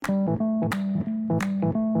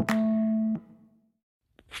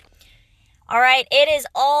All right, it is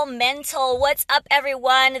all mental. What's up,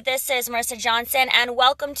 everyone? This is Marissa Johnson, and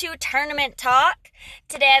welcome to Tournament Talk.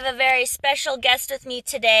 Today, I have a very special guest with me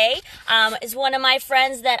today. Is one of my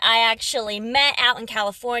friends that I actually met out in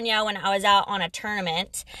California when I was out on a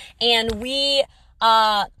tournament, and we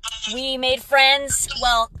made friends.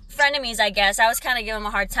 Well, frenemies, I guess. I was kind of giving him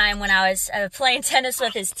a hard time when I was playing tennis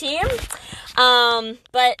with his team,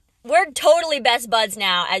 but we're totally best buds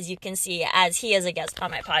now, as you can see, as he is a guest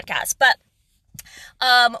on my podcast. But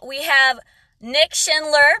we have Nick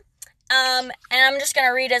Schindler, and I'm just going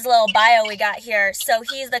to read his little bio we got here. So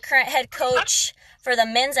he's the current head coach for the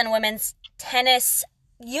men's and women's tennis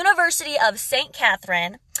University of St.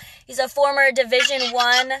 Catherine. He's a former Division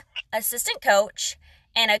I assistant coach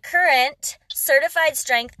and a current certified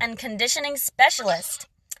strength and conditioning specialist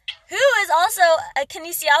who is also a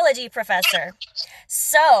kinesiology professor.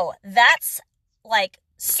 So that's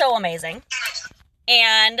so amazing.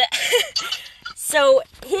 And so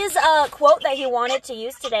his quote that he wanted to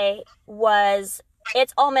use today was,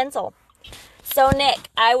 "It's all mental." So Nick,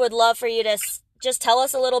 I would love for you to just tell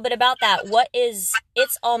us a little bit about that. What is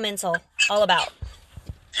 "It's all mental" all about?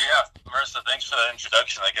 Yeah, Marissa, thanks for that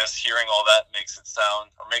introduction. I guess hearing all that makes me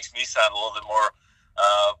sound a little bit more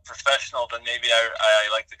professional than maybe I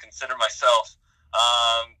like to consider myself.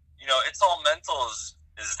 It's all mental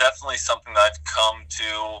is definitely something that I've come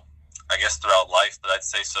to, I guess, throughout life, but I'd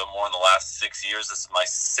say so more in the last 6 years. This is my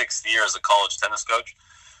 6th year as a college tennis coach,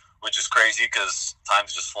 which is crazy because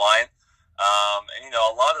time's just flying.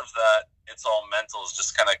 A lot of that, it's all mental, has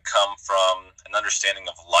just kind of come from an understanding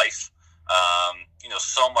of life.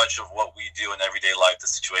 So much of what we do in everyday life, the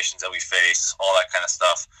situations that we face, all that kind of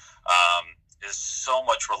stuff, is so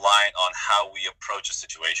much reliant on how we approach a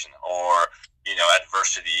situation or,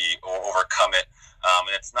 adversity or overcome it. And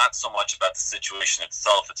it's not so much about the situation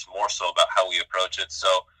itself. It's more so about how we approach it.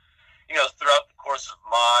 So, throughout the course of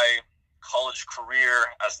my college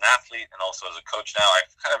career as an athlete and also as a coach now,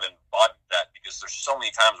 I've kind of embodied that because there's so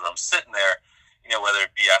many times where I'm sitting there, whether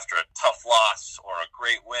it be after a tough loss or a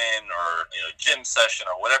great win or, a gym session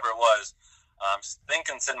or whatever it was,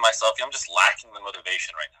 thinking to myself, I'm just lacking the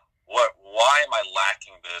motivation right now. Why am I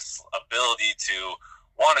lacking this ability to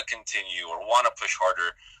want to continue or want to push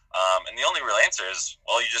harder? And the only real answer is,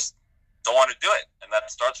 well, you just don't want to do it. And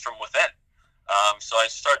that starts from within. So I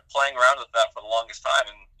started playing around with that for the longest time.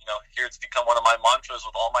 And, here it's become one of my mantras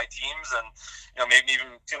with all my teams. And, maybe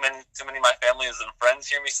even too many of my families and friends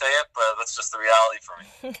hear me say it, but that's just the reality for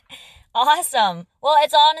me. Awesome. Well,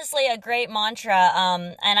 it's honestly a great mantra.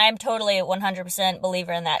 And I'm totally a 100%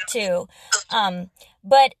 believer in that too.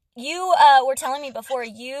 But you were telling me before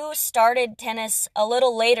you started tennis a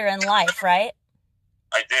little later in life, right?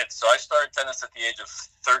 I did. So I started tennis at the age of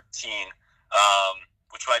 13,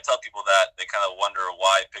 which when I tell people that, they kind of wonder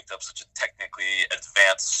why I picked up such a technically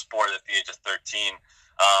advanced sport at the age of 13.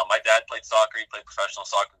 My dad played soccer. He played professional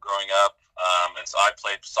soccer growing up. And so I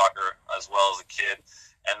played soccer as well as a kid.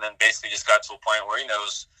 And then basically just got to a point where he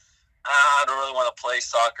knows, I don't really want to play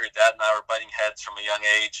soccer. Dad and I were butting heads from a young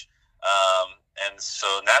age. And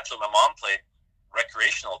so naturally my mom played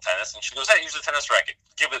recreational tennis. And she goes, "Hey, use a tennis racket.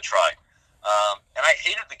 Give it a try." And I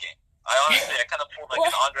hated the game. I kind of pulled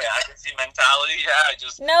an Andre Agassi mentality.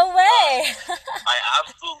 Yeah, no way.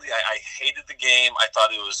 I hated the game. I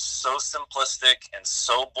thought it was so simplistic and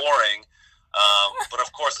so boring. But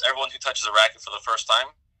of course, everyone who touches a racket for the first time,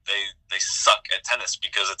 they suck at tennis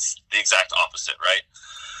because it's the exact opposite, right?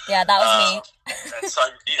 Yeah, that was me. And so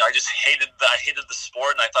I just hated the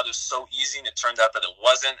sport, and I thought it was so easy, and it turned out that it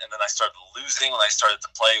wasn't. And then I started losing when I started to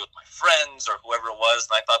play with my friends or whoever it was,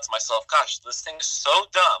 and I thought to myself, "Gosh, this thing is so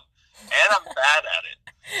dumb, and I'm bad at it."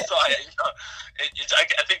 So I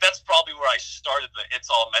think that's probably where I started the "it's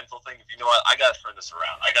all mental" thing. If you know what, I got to turn this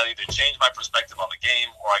around. I got to either change my perspective on the game,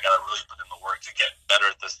 or I got to really put in the work to get better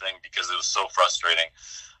at this thing because it was so frustrating.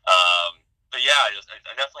 But yeah, I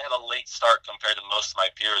definitely had a late start compared to most of my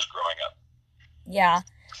peers growing up. Yeah.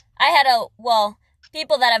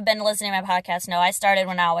 People that have been listening to my podcast know I started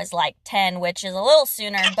when I was 10, which is a little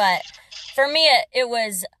sooner, but for me it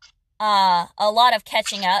was a lot of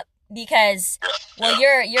catching up because,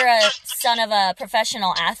 you're a son of a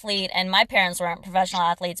professional athlete, and my parents weren't professional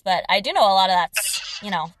athletes, but I do know a lot of that's,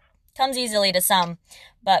 comes easily to some,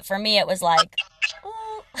 but for me it was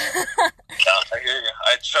Yeah, I hear you.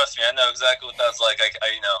 Trust me, I know exactly what that's like.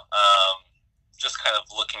 Just kind of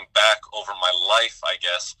looking back over my life, I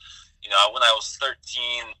guess, when I was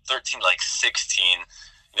 13, 16,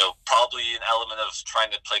 probably an element of trying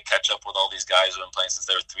to play catch up with all these guys who have been playing since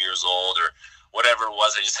they were 3 years old or whatever it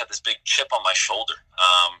was. I just had this big chip on my shoulder.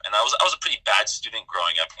 And I was a pretty bad student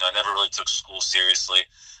growing up. I never really took school seriously.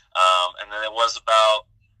 And then it was about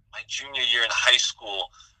my junior year in high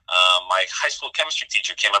school. My high school chemistry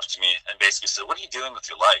teacher came up to me and basically said, "What are you doing with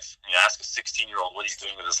your life?" And you ask a 16-year-old what he's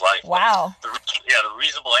doing with his life. Wow. The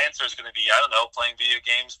reasonable answer is going to be, I don't know, playing video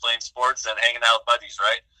games, playing sports, and hanging out with buddies,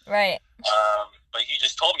 right? Right. But he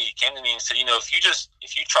just told me, he came to me and said, if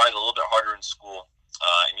you tried a little bit harder in school,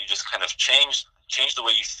 and you just kind of change the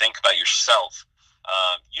way you think about yourself,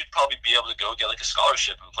 you'd probably be able to go get like a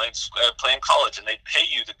scholarship and play in college, and they'd pay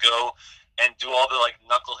you to go and do all the like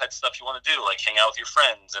knucklehead stuff you want to do, like hang out with your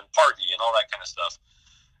friends and party and all that kind of stuff.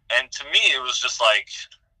 And to me, it was just like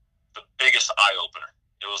the biggest eye opener.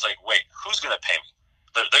 It was like, wait, who's going to pay me?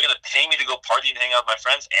 They're going to pay me to go party and hang out with my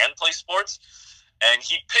friends and play sports? And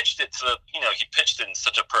he pitched it he pitched it in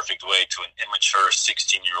such a perfect way to an immature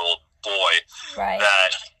 16-year-old boy, right,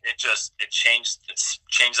 that it changed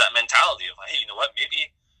that mentality of, hey, you know what, maybe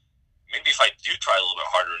if I do try a little bit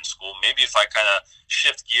harder in school, maybe if I kind of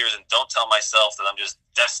shift gears and don't tell myself that I'm just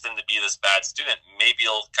destined to be this bad student, maybe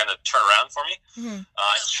it'll kind of turn around for me. Mm-hmm.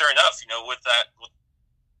 And sure enough, with that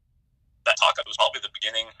talk, it was probably the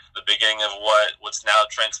beginning of what's now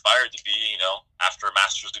transpired to be, after a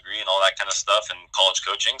master's degree and all that kind of stuff and college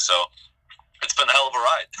coaching. So it's been a hell of a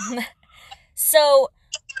ride. So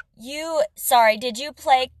you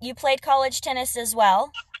played college tennis as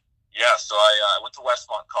well? Yeah, so I went to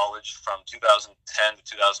Westmont College from 2010 to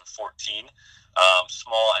 2014,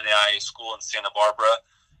 small NAIA school in Santa Barbara,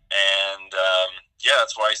 and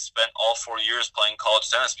that's where I spent all 4 years playing college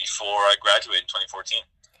tennis before I graduated in 2014.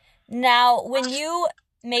 Now, when you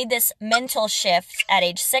made this mental shift at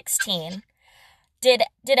age 16, did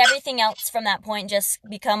everything else from that point just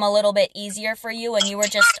become a little bit easier for you, and you were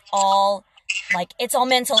just all like, it's all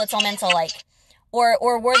mental, like, or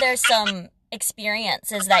were there some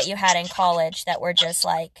experiences that you had in college that were just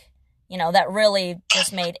like, that really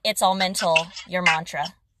just made it's all mental your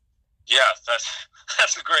mantra? Yeah,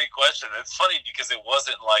 that's a great question. It's funny because it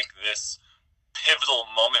wasn't like this pivotal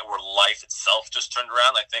moment where life itself just turned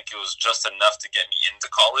around. I think it was just enough to get me into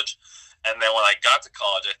college. And then when I got to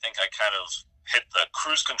college, I think I kind of hit the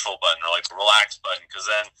cruise control button, or like the relax button, because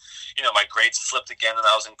then, my grades flipped again when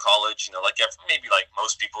I was in college, maybe like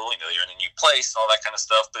most people, you're in a new place and all that kind of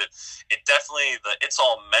stuff, but it definitely, it's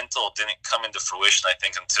all mental didn't come into fruition, I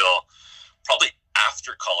think, until probably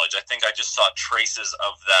after college. I think I just saw traces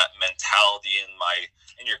of that mentality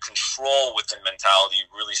in your control within mentality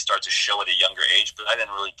really start to show at a younger age, but I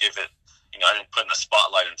didn't really give it, I didn't put in the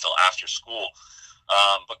spotlight until after school.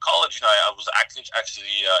 But college, I was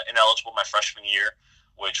actually ineligible my freshman year,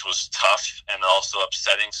 which was tough and also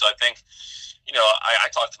upsetting. So I think, I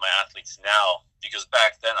talk to my athletes now, because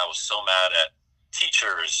back then I was so mad at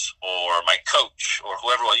teachers or my coach or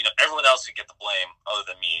whoever, everyone else could get the blame other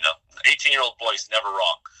than me. 18-year-old boy's never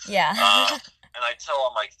wrong. Yeah. And I tell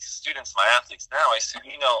all my students, my athletes now, I say,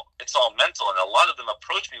 it's all mental. And a lot of them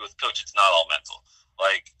approach me with, "Coach, it's not all mental.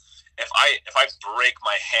 Like, if I break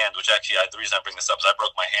my hand," which actually, the reason I bring this up is I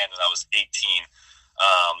broke my hand when I was 18,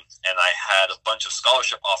 and I had a bunch of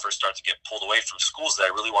scholarship offers start to get pulled away from schools that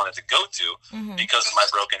I really wanted to go to, Mm-hmm. because of my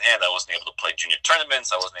broken hand. I wasn't able to play junior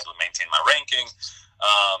tournaments. I wasn't able to maintain my ranking.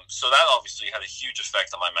 So that obviously had a huge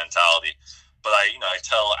effect on my mentality. But I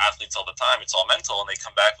tell athletes all the time, it's all mental, and they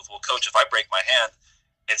come back with, "Well, Coach, if I break my hand,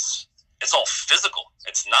 it's all physical.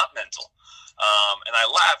 It's not mental." And I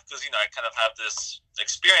laugh because, I kind of have this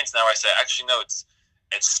experience now where I say, actually, no, it's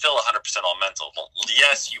still 100% all mental. Well,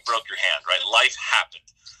 yes, you broke your hand, right? Life happened.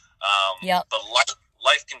 Yep. But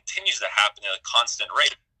life continues to happen at a constant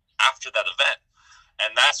rate after that event.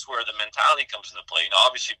 And that's where the mentality comes into play.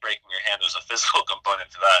 Obviously breaking your hand, there's a physical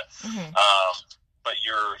component to that. Mm-hmm. But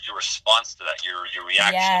your response to that, your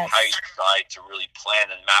reaction, Yes. how you decide to really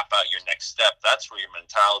plan and map out your next step, that's where your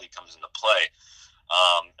mentality comes into play.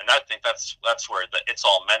 And I think that's where the "it's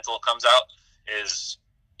all mental" comes out. Is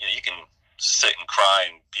you can sit and cry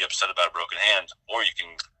and be upset about a broken hand, or you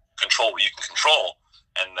can control what you can control,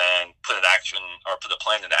 and then put a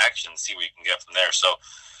plan into action and see what you can get from there. So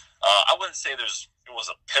I wouldn't say it was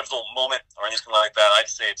a pivotal moment or anything like that. I'd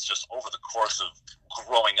say it's just over the course of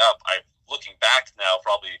growing up. Looking back now,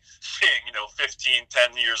 probably being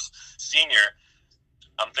 10 years senior,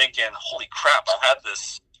 I'm thinking, holy crap, I had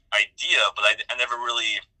this idea, but I never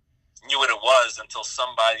really knew what it was until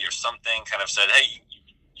somebody or something kind of said, "Hey,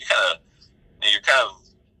 you're kind of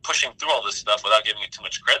pushing through all this stuff without giving it too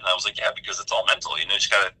much credit." And I was like, "Yeah, because it's all mental. You just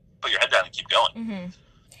gotta put your head down and keep going." Mm-hmm.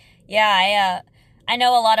 Yeah, I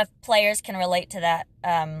know a lot of players can relate to that.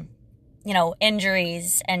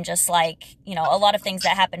 Injuries and just like, a lot of things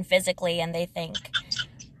that happen physically, and they think,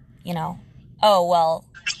 oh, well,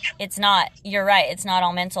 you're right, it's not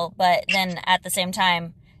all mental. But then at the same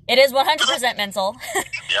time, It is 100% mental.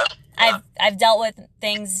 Yeah. I've dealt with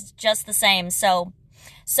things just the same. So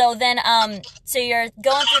then, so you're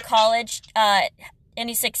going through college.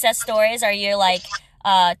 Any success stories? Are you like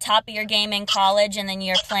top of your game in college, and then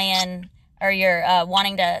you're playing, or you're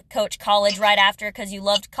wanting to coach college right after because you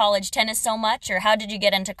loved college tennis so much? Or how did you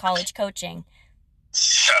get into college coaching?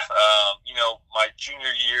 My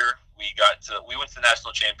junior year, we went to the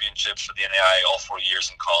national championships for the NAIA all 4 years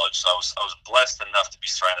in college. So I was blessed enough to be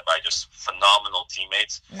surrounded by just phenomenal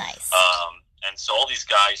teammates. Nice. And so all these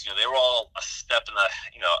guys, they were all a step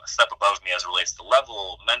above me as it relates to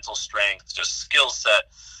level, mental strength, just skill set.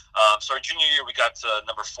 So our junior year, we got to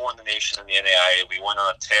number 4 in the nation in the NAIA. We went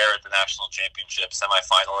on a tear at the national championship,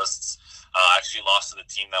 semifinalists. Actually lost to the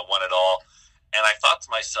team that won it all. And I thought to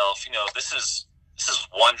myself, this is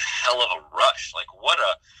one hell of a rush. Like, what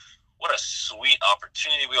a sweet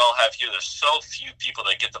opportunity we all have here. There's so few people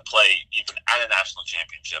that get to play even at a national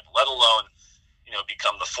championship, let alone,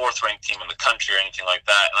 become the 4th ranked team in the country or anything like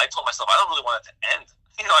that. And I told myself, I don't really want it to end.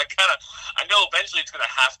 I know eventually it's going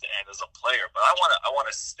to have to end as a player, but I want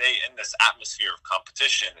to stay in this atmosphere of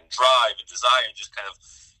competition and drive and desire and just kind of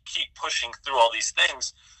keep pushing through all these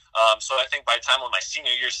things. So I think by the time when my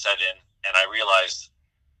senior year set in and I realized,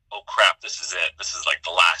 oh crap, this is it. This is like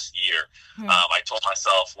the last year. I told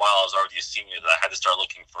myself while I was already a senior that I had to start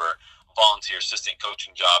looking for volunteer assistant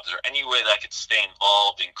coaching jobs or any way that I could stay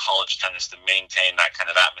involved in college tennis to maintain that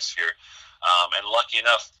kind of atmosphere. And lucky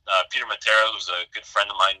enough, Peter Matera, who's a good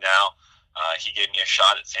friend of mine now, he gave me a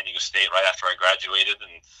shot at San Diego State right after I graduated,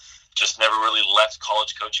 and just never really left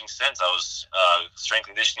college coaching since. I was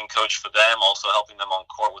strength and conditioning coach for them, also helping them on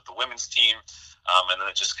court with the women's team. And then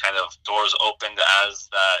it just kind of doors opened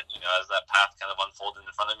as that path kind of unfolded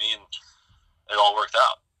in front of me, and it all worked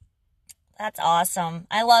out. That's awesome.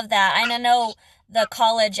 I love that. I know the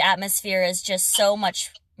college atmosphere is just so much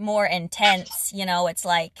more intense. It's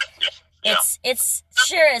like, it's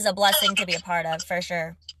sure is a blessing to be a part of, for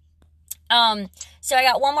sure. So I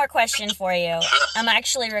got one more question for you. I'm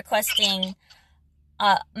actually requesting,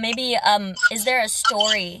 is there a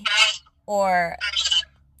story or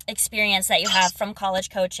experience that you have from college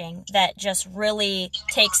coaching that just really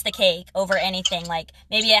takes the cake over anything? Like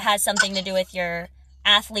maybe it has something to do with your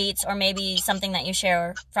athletes, or maybe something that you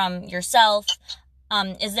share from yourself.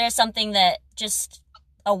 Is there something that just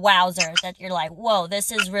a wowzer that you're like, whoa,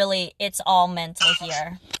 this is really, it's all mental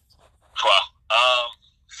here? Wow.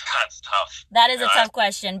 That's tough. That is a tough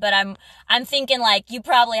question, but I'm thinking like you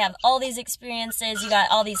probably have all these experiences, you got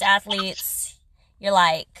all these athletes. You're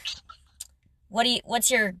like, what's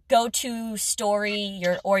your go-to story,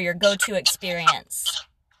 your go-to experience?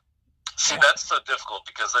 See, that's so difficult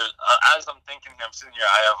because as I'm sitting here,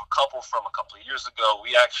 I have a couple from a couple of years ago.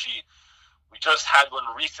 We just had one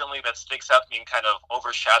recently that sticks out to me and kind of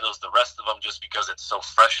overshadows the rest of them just because it's so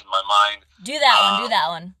fresh in my mind. Do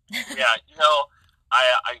that one. Yeah,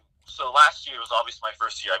 so last year was obviously my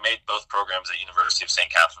first year. I made both programs at University of St.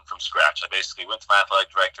 Catherine from scratch. I basically went to my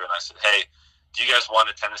athletic director and I said, hey, do you guys want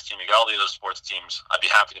a tennis team? You got all the other sports teams. I'd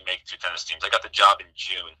be happy to make 2 tennis teams. I got the job in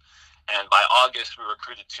June. And by August, we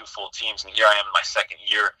recruited 2 full teams, and here I am in my 2nd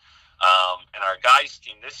year. And our guys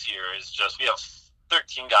team this year is we have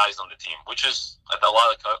 13 guys on the team, which is a lot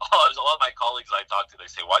of my colleagues I talk to, they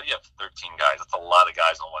say, why do you have 13 guys? That's a lot of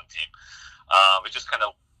guys on one team. It just kind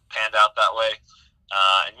of panned out that way.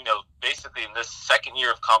 And basically in this 2nd year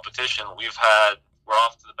of competition, we're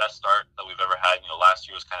off to the best start that we've ever had. Last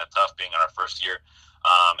year was kind of tough being in our first year.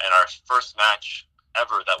 And our first match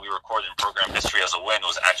ever that we recorded in program history as a win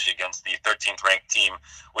was actually against the 13th ranked team,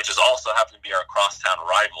 which is also happened to be our crosstown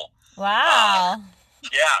rival. Wow.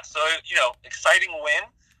 Yeah, so exciting win,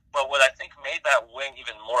 but what I think made that win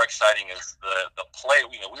even more exciting is the play.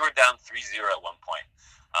 We were down 3-0 at one point,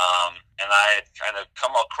 and I had kind of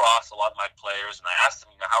come across a lot of my players, and I asked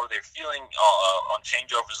them, how are they feeling on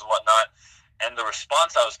changeovers and whatnot. And the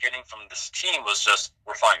response I was getting from this team was just,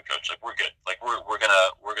 "We're fine, coach. Like, we're good. Like, we're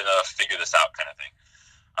gonna figure this out," kind of thing.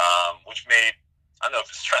 Which made, I don't know if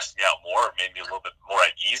it stressed me out more or made me a little bit more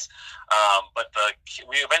at ease. But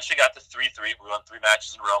we eventually got to 3-3. We won 3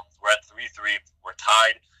 matches in a row. We're at 3-3. We're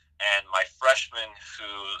tied. And my freshman,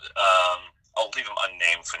 who I'll leave him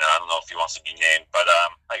unnamed for now. I don't know if he wants to be named, but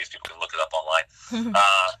I guess people can look it up online.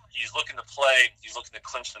 He's looking to play. He's looking to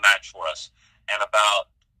clinch the match for us. And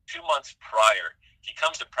about 2 months prior, he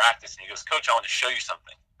comes to practice and he goes, "Coach, I want to show you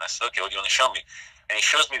something." I said, "Okay, what do you want to show me?" And he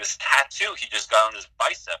shows me this tattoo he just got on his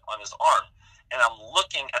bicep, on his arm. And I'm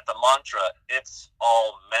looking at the mantra, "It's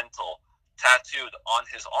all mental," tattooed on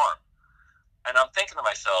his arm. And I'm thinking to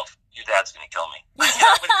myself, your dad's going to kill me. I'm going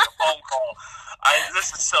to get a phone call.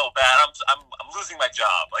 This is so bad. I'm losing my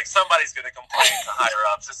job. Like, somebody's going to complain to higher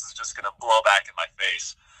ups. This is just going to blow back in my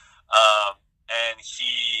face. And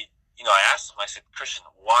he, I asked him, I said, Christian,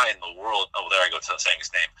 why in the world, oh, there I go saying his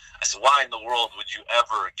name. I said, why in the world would you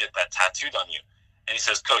ever get that tattooed on you? And he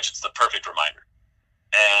says, Coach, it's the perfect reminder.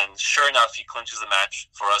 And sure enough, he clinches the match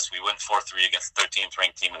for us. We win 4-3 against the 13th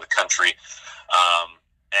ranked team in the country.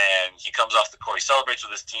 And he comes off the court, he celebrates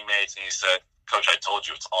with his teammates, and he said, Coach, I told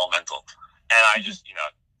you, it's all mental. And I just,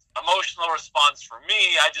 emotional response for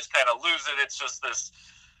me, I just kind of lose it. It's just this,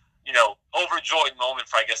 overjoyed moment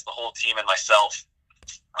for, I guess, the whole team and myself.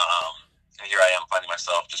 And here I am finding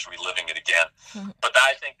myself just reliving it again. But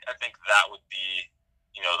I think that would be,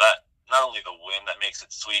 that not only the win that makes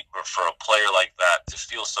it sweet, but for a player like that to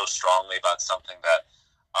feel so strongly about something that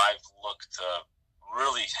I've looked to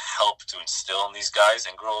really help to instill in these guys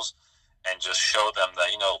and girls, and just show them that,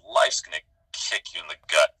 life's going to kick you in the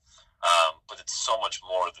gut. But it's so much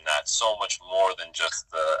more than that, so much more than just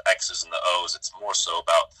the X's and the O's. It's more so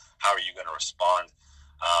about how are you going to respond.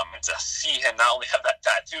 And to see him not only have that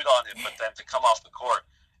tattooed on him, but then to come off the court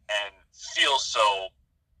and feel so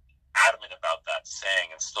adamant about that saying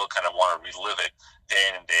and still kind of want to relive it day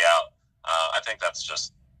in and day out. I think that's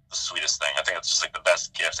just the sweetest thing. I think it's just like the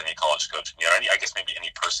best gift any college coach can get, or I guess maybe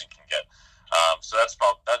any person can get. So that's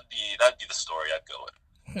probably that'd be the story I'd go with.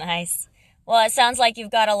 Nice. Well, it sounds like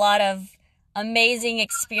you've got a lot of amazing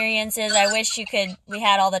experiences. I wish we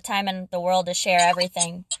had all the time in the world to share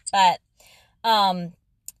everything. But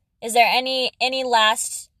is there any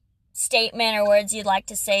last statement or words you'd like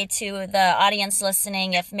to say to the audience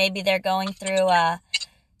listening if maybe they're going through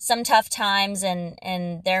some tough times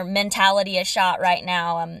and their mentality is shot right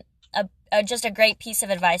now? Just a great piece of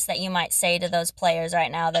advice that you might say to those players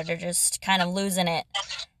right now that are just kind of losing it.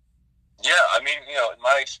 Yeah, I mean, in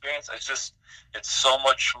my experience, it's so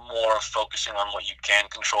much more focusing on what you can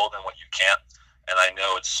control than what you can't. And I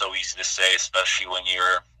know it's so easy to say, especially when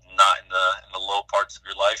you're not in the low parts of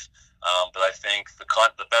your life. But I think the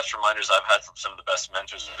best reminders I've had from some of the best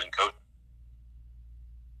mentors have been coaches.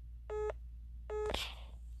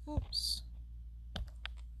 Oops.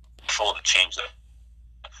 Control to change that.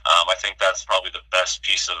 I think that's probably the best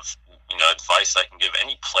piece of advice I can give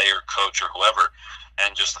any player, coach, or whoever,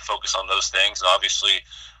 and just to focus on those things. And obviously,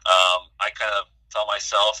 I kind of tell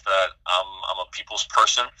myself that I'm a people's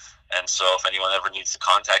person, and so if anyone ever needs to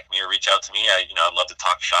contact me or reach out to me, I'd love to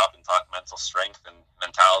talk shop and talk mental strength and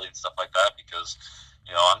mentality and stuff like that, because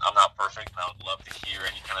I'm not perfect, and I would love to hear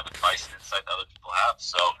any kind of advice and insight that other people have.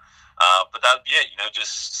 So, but that would be it.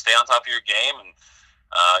 Just stay on top of your game and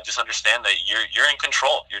just understand that you're in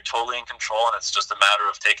control. You're totally in control, and it's just a matter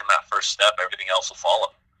of taking that first step. Everything else will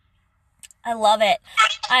follow. I love it.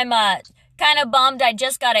 I'm kind of bummed I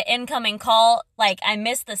just got an incoming call. Like, I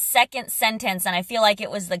missed the second sentence, and I feel like it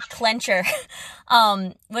was the clincher.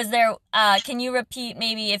 Was there, can you repeat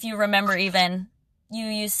maybe if you remember even?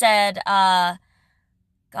 You said,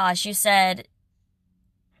 you said,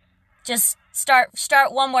 just start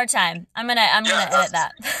one more time. I'm gonna edit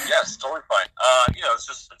that. Yes, totally fine.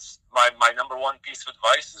 It's my number one piece of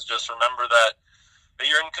advice is just remember that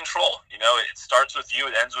you're in control. It starts with you,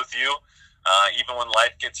 it ends with you. Even when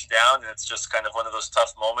life gets you down and it's just kind of one of those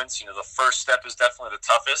tough moments, the first step is definitely the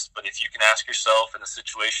toughest. But if you can ask yourself in a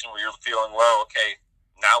situation where you're feeling low, okay,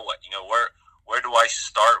 now what? Where do I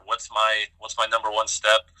start? What's my number one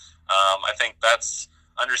step? I think that's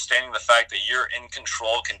understanding the fact that you're in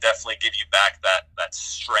control can definitely give you back that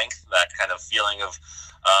strength, that kind of feeling of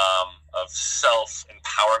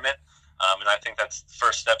self-empowerment. And I think that's the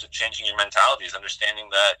first step to changing your mentality, is understanding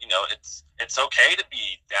that, it's okay to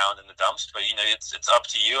be down in the dumps, but, it's up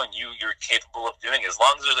to you, and you're capable of doing it. As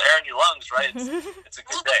long as there's air in your lungs, right? It's a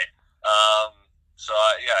good day.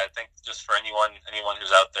 I think just for anyone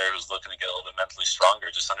who's out there who's looking to get a little bit mentally stronger,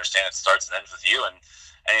 just understand it starts and ends with you, and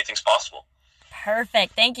anything's possible.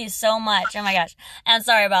 Perfect. Thank you so much. Oh my gosh. And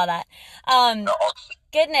sorry about that. No.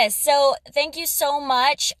 Goodness. So thank you so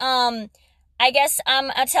much. I guess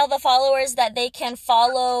I'll tell the followers that they can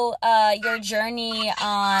follow your journey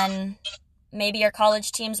on maybe your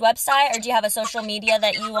college team's website, or do you have a social media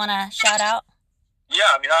that you want to shout out?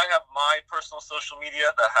 Yeah, I mean, I have my personal social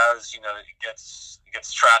media that has, it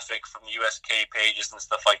gets traffic from the USK pages and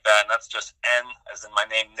stuff like that, and that's just N, as in my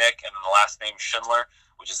name, Nick, and then the last name, Schindler,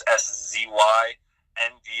 which is SZYNDLAR.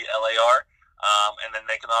 And then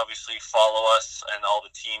they can obviously follow us and all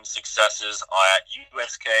the team successes at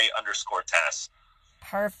USK_tennis.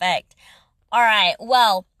 Perfect. All right.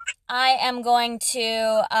 Well, I am going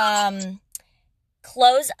to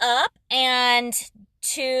close up, and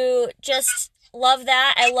to just love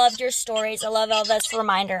that. I loved your stories. I love all this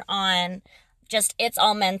reminder on just it's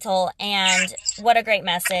all mental, and what a great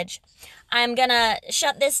message. I'm going to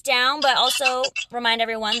shut this down, but also remind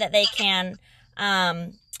everyone that they can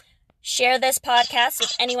share this podcast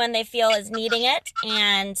with anyone they feel is needing it,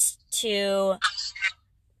 and to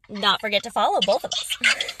not forget to follow both of us.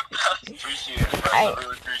 Appreciate it. I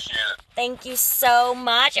really appreciate it. Thank you so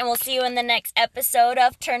much, and we'll see you in the next episode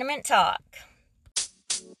of Tournament Talk.